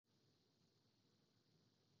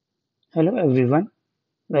Hello everyone,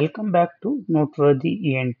 welcome back to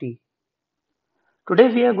Noteworthy ENT.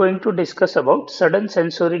 Today we are going to discuss about sudden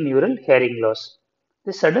sensory neural hearing loss.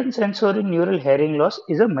 The sudden sensory neural hearing loss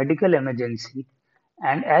is a medical emergency,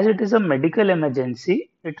 and as it is a medical emergency,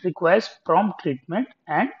 it requires prompt treatment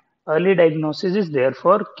and early diagnosis is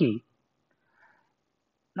therefore key.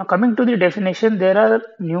 Now coming to the definition, there are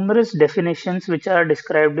numerous definitions which are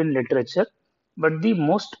described in literature, but the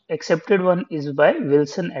most accepted one is by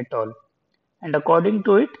Wilson et al. And according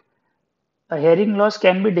to it, a hearing loss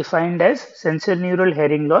can be defined as sensorineural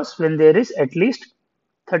hearing loss when there is at least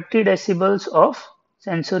 30 decibels of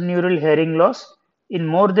sensorineural hearing loss in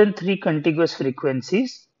more than 3 contiguous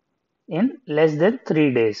frequencies in less than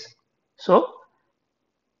 3 days. So,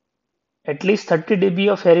 at least 30 dB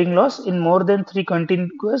of hearing loss in more than 3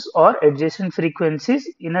 contiguous or adjacent frequencies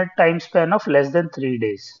in a time span of less than 3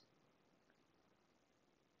 days.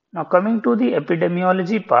 Now, coming to the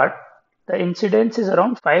epidemiology part, the incidence is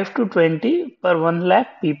around 5 to 20 per 1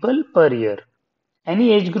 lakh people per year.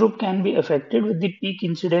 Any age group can be affected with the peak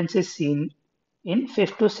incidence is seen in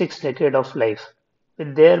 5th to 6th decade of life,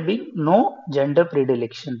 with there being no gender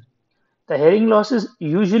predilection. The hearing loss is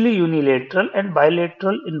usually unilateral and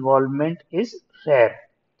bilateral involvement is rare,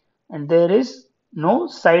 and there is no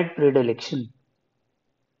side predilection.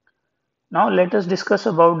 Now let us discuss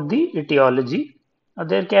about the etiology. Now,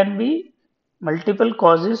 there can be multiple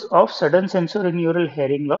causes of sudden sensorineural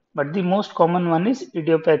hearing loss, but the most common one is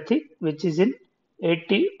idiopathic, which is in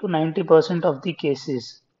 80 to 90% of the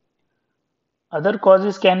cases. Other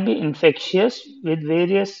causes can be infectious with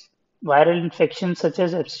various viral infections such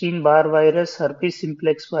as Epstein-Barr virus, herpes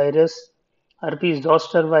simplex virus, herpes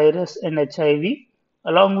zoster virus, and HIV,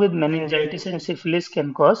 along with meningitis and syphilis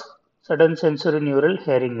can cause sudden sensorineural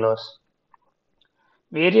hearing loss.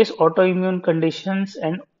 Various autoimmune conditions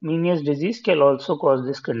and Meniere's disease can also cause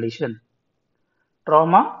this condition.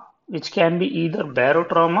 Trauma, which can be either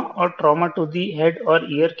barotrauma or trauma to the head or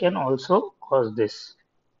ear, can also cause this.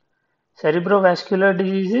 Cerebrovascular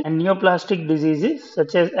diseases and neoplastic diseases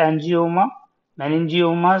such as angioma,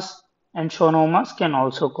 meningiomas, and schwannomas can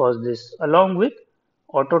also cause this, along with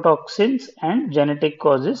ototoxins and genetic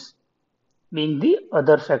causes being the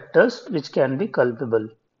other factors which can be culpable.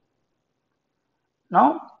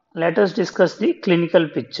 Now, let us discuss the clinical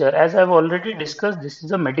picture. As I've already discussed, this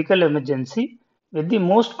is a medical emergency, with the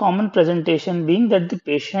most common presentation being that the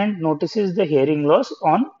patient notices the hearing loss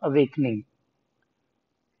on awakening.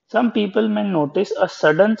 Some people may notice a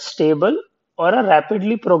sudden, stable, or a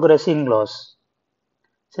rapidly progressing loss.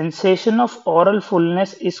 Sensation of oral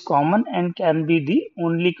fullness is common and can be the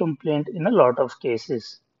only complaint in a lot of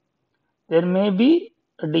cases. There may be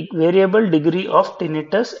a variable degree of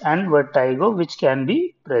tinnitus and vertigo which can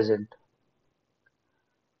be present.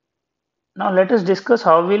 Now let us discuss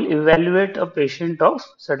how we'll evaluate a patient of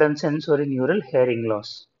sudden sensorineural hearing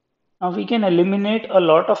loss. Now we can eliminate a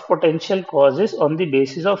lot of potential causes on the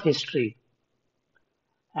basis of history,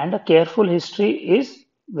 and a careful history is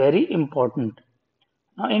very important.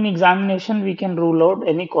 Now in examination we can rule out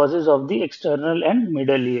any causes of the external and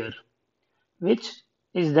middle ear, which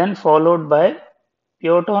is then followed by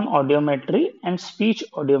pure tone audiometry and speech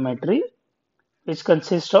audiometry, which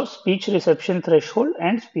consists of speech reception threshold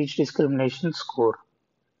and speech discrimination score.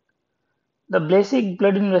 The basic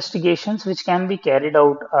blood investigations which can be carried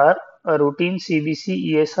out are a routine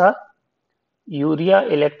CBC ESR, urea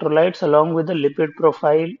electrolytes along with the lipid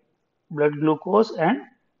profile, blood glucose, and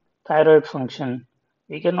thyroid function.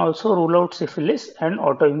 We can also rule out syphilis and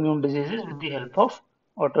autoimmune diseases with the help of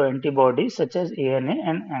autoantibodies such as ANA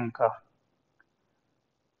and ANCA.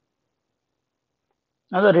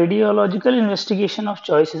 Now, the radiological investigation of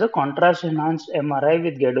choice is a contrast enhanced MRI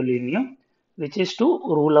with gadolinium, which is to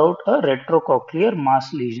rule out a retrocochlear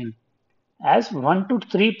mass lesion, as 1 to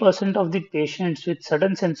 3% of the patients with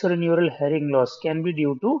sudden sensorineural hearing loss can be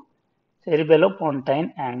due to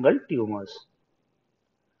cerebellopontine angle tumors.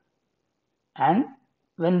 And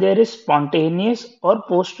when there is spontaneous or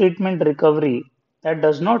post treatment recovery, that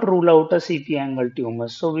does not rule out a CP angle tumor.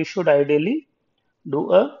 So, we should ideally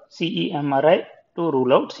do a CE-MRI to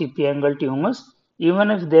rule out CP angle tumors,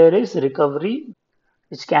 even if there is recovery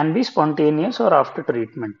which can be spontaneous or after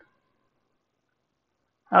treatment.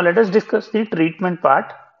 Now let us discuss the treatment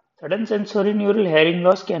part. Sudden sensorineural hearing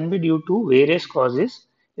loss can be due to various causes.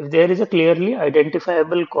 If there is a clearly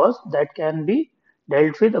identifiable cause, that can be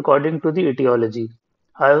dealt with according to the etiology.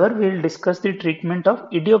 However, we will discuss the treatment of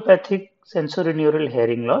idiopathic sensorineural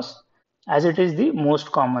hearing loss, as it is the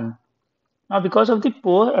most common. Now, because of the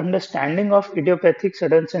poor understanding of idiopathic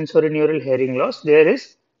sudden sensorineural hearing loss, there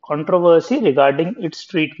is controversy regarding its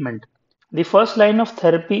treatment. The first line of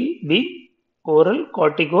therapy being oral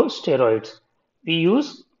corticosteroids. We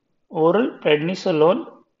use oral prednisolone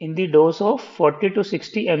in the dose of 40 to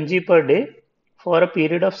 60 mg per day for a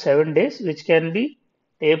period of 7 days, which can be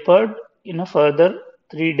tapered in a further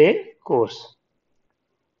 3-day course.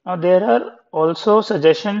 Now, there are also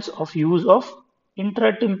suggestions of use of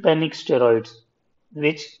intratympanic steroids,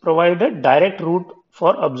 which provide a direct route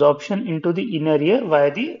for absorption into the inner ear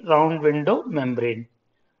via the round window membrane.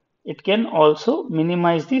 It can also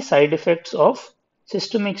minimize the side effects of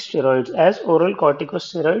systemic steroids, as oral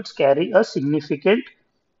corticosteroids carry a significant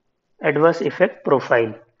adverse effect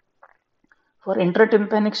profile. For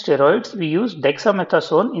intratympanic steroids, we use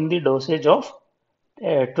dexamethasone in the dosage of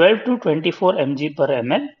 12 to 24 mg per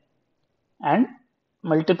ml, and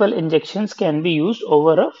multiple injections can be used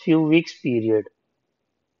over a few weeks period.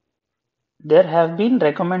 There have been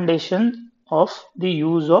recommendations of the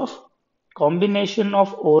use of combination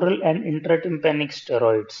of oral and intratympanic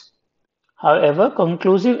steroids. However,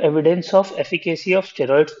 conclusive evidence of efficacy of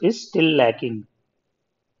steroids is still lacking.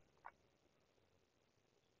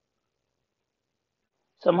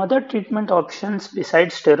 Some other treatment options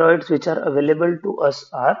besides steroids which are available to us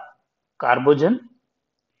are carbogen,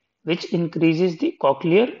 which increases the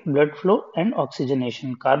cochlear blood flow and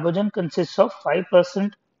oxygenation. Carbogen consists of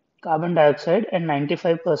 5% carbon dioxide and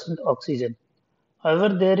 95% oxygen. However,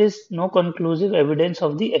 there is no conclusive evidence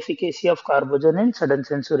of the efficacy of carbogen in sudden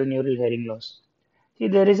sensorineural hearing loss. See,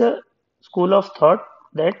 there is a school of thought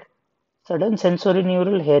that sudden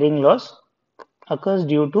sensorineural hearing loss occurs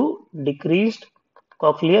due to decreased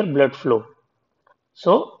cochlear blood flow.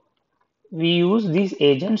 So, we use these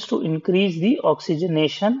agents to increase the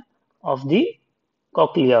oxygenation of the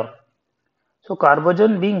cochlea. So,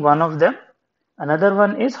 carbogen being one of them. Another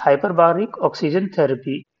one is hyperbaric oxygen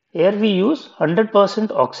therapy. Here we use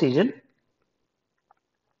 100% oxygen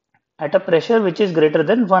at a pressure which is greater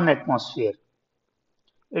than 1 atmosphere.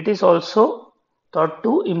 It is also thought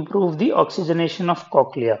to improve the oxygenation of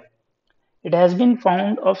cochlea. It has been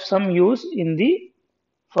found of some use in the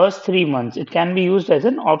first 3 months. It can be used as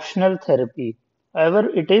an optional therapy. However,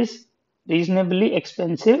 it is reasonably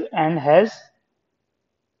expensive and has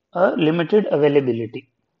a limited availability.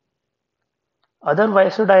 Other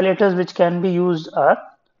vasodilators which can be used are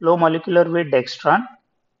low molecular weight dextran,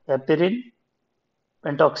 heparin,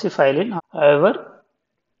 pentoxifylline. However,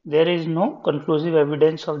 there is no conclusive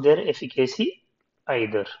evidence of their efficacy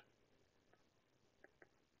either.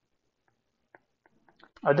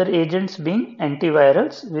 Other agents being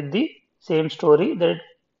antivirals with the same story, that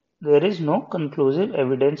there is no conclusive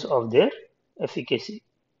evidence of their efficacy.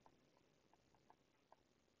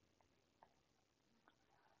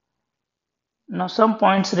 Now, some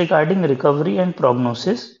points regarding recovery and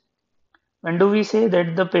prognosis. When do we say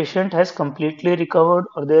that the patient has completely recovered,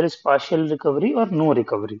 or there is partial recovery or no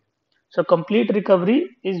recovery? So, complete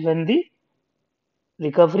recovery is when the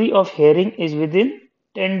recovery of hearing is within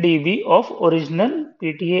 10 dB of original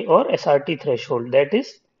PTA or SRT threshold, that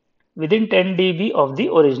is within 10 dB of the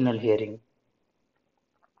original hearing.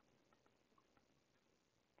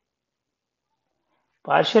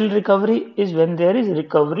 Partial recovery is when there is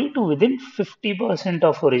recovery to within 50%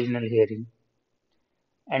 of original hearing,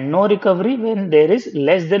 and no recovery when there is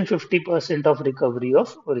less than 50% of recovery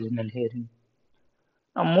of original hearing.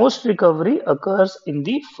 Now, most recovery occurs in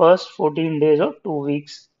the first 14 days or 2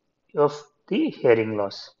 weeks of the hearing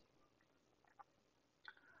loss.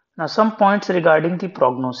 Now, some points regarding the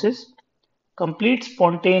prognosis. Complete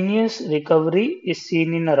spontaneous recovery is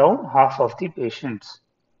seen in around half of the patients.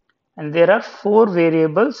 And there are four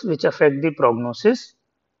variables which affect the prognosis.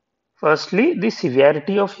 Firstly, the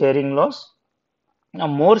severity of hearing loss. Now,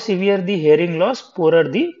 more severe the hearing loss, poorer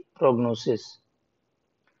the prognosis.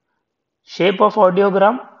 Shape of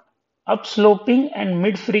audiogram. Upsloping and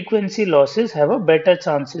mid-frequency losses have a better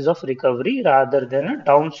chances of recovery rather than a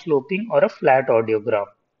downsloping or a flat audiogram.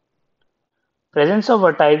 Presence of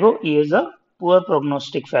vertigo is a poor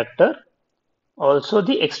prognostic factor. Also,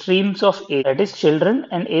 the extremes of age, that is, children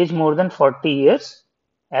and age more than 40 years,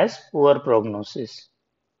 has poor prognosis.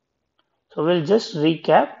 So, we'll just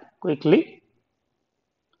recap quickly.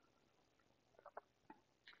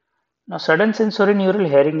 Now, sudden sensorineural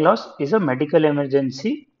hearing loss is a medical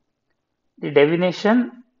emergency. The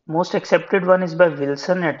definition, most accepted one, is by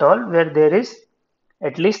Wilson et al., where there is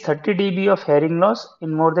at least 30 dB of hearing loss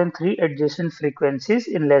in more than 3 adjacent frequencies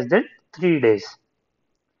in less than 3 days.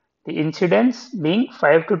 The incidence being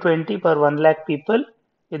 5 to 20 per 1 lakh people,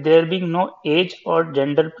 with there being no age or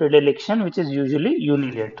gender predilection, which is usually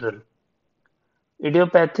unilateral.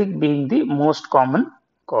 Idiopathic being the most common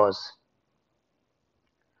cause.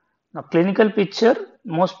 Now, clinical picture,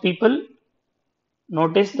 most people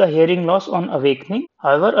notice the hearing loss on awakening.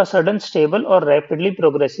 However, a sudden stable or rapidly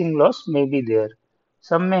progressing loss may be there.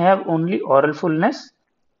 Some may have only aural fullness.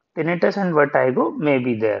 Tinnitus and vertigo may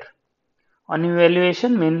be there. On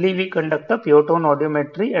evaluation, mainly we conduct a pure tone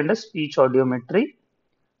audiometry and a speech audiometry.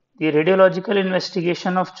 The radiological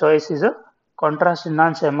investigation of choice is a contrast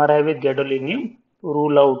enhanced MRI with gadolinium to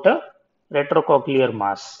rule out a retrocochlear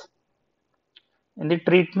mass. In the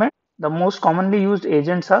treatment, the most commonly used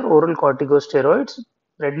agents are oral corticosteroids,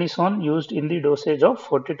 prednisone used in the dosage of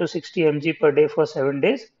 40 to 60 mg per day for 7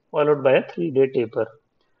 days, followed by a 3-day taper.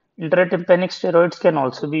 Intratympanic steroids can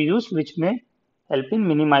also be used, which may help in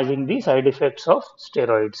minimizing the side effects of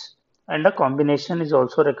steroids. And a combination is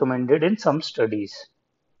also recommended in some studies.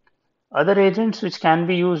 Other agents which can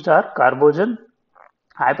be used are carbogen,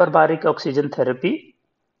 hyperbaric oxygen therapy,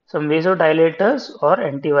 some vasodilators or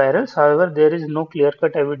antivirals. However, there is no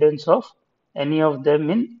clear-cut evidence of any of them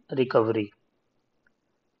in recovery.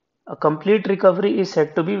 A complete recovery is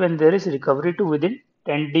said to be when there is recovery to within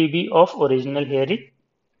 10 dB of original hearing.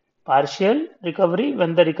 Partial recovery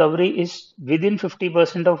when the recovery is within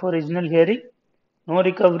 50% of original hearing. No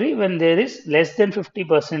recovery when there is less than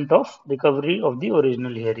 50% of recovery of the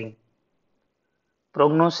original hearing.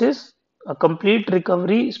 Prognosis: a complete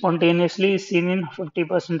recovery spontaneously is seen in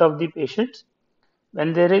 50% of the patients.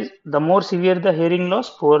 When there is the more severe the hearing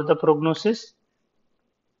loss, poor the prognosis.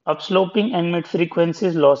 Upsloping and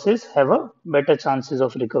mid-frequencies losses have a better chances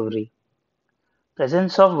of recovery.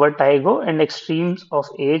 Presence of vertigo and extremes of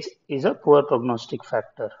age is a poor prognostic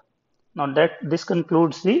factor. Now that this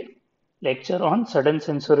concludes the lecture on sudden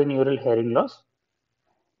sensorineural hearing loss.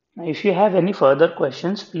 Now, if you have any further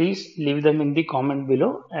questions, please leave them in the comment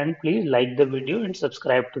below and please like the video and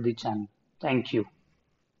subscribe to the channel. Thank you.